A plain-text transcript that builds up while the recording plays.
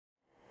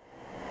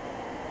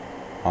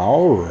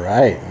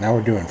Alright, now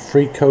we're doing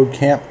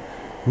freeCodeCamp,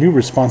 new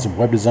responsive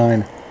web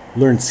design,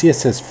 learn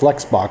CSS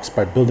Flexbox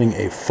by building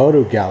a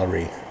photo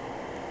gallery.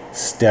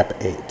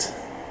 Step 8.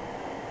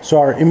 So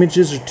our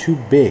images are too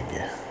big.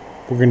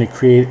 We're going to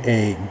create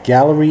a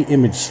gallery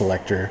image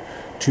selector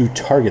to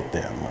target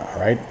them.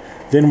 Alright,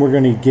 then we're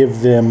going to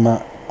give them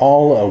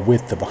all a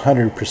width of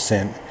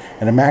 100%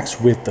 and a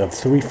max width of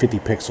 350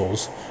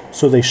 pixels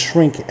so they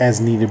shrink as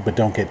needed but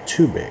don't get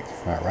too big.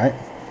 Alright.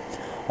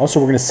 Also,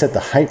 we're going to set the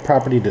height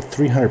property to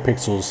 300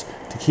 pixels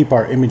to keep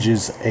our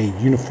images a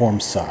uniform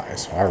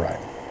size. All right.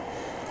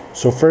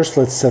 So first,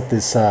 let's set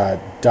this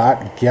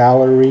dot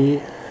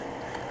gallery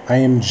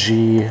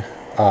img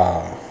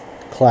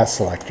class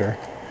selector,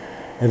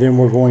 and then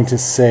we're going to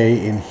say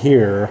in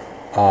here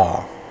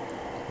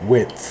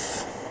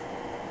width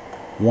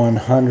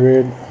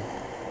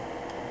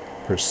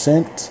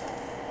 100%.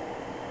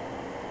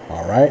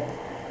 All right,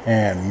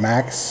 and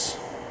max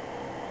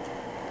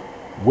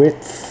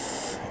width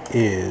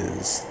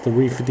is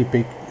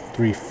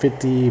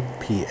 350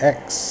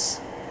 px,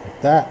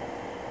 like that.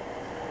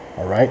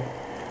 All right,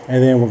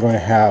 and then we're going to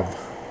have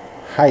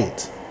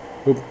height.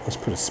 Oop, let's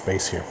put a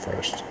space here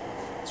first.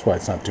 That's why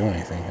it's not doing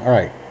anything. All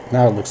right,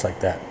 now it looks like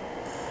that.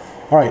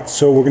 All right,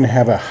 so we're going to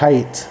have a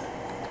height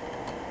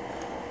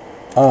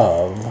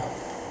of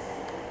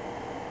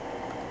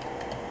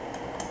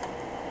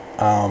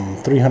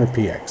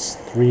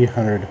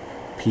 300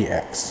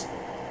 px.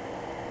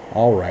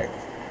 All right.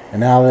 And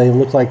now they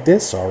look like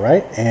this, all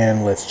right,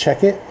 and let's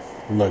check it.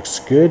 Looks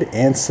good,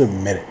 and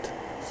submit it.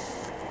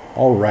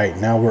 All right,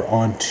 now we're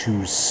on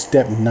to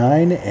step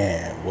 9,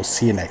 and we'll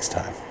see you next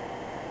time.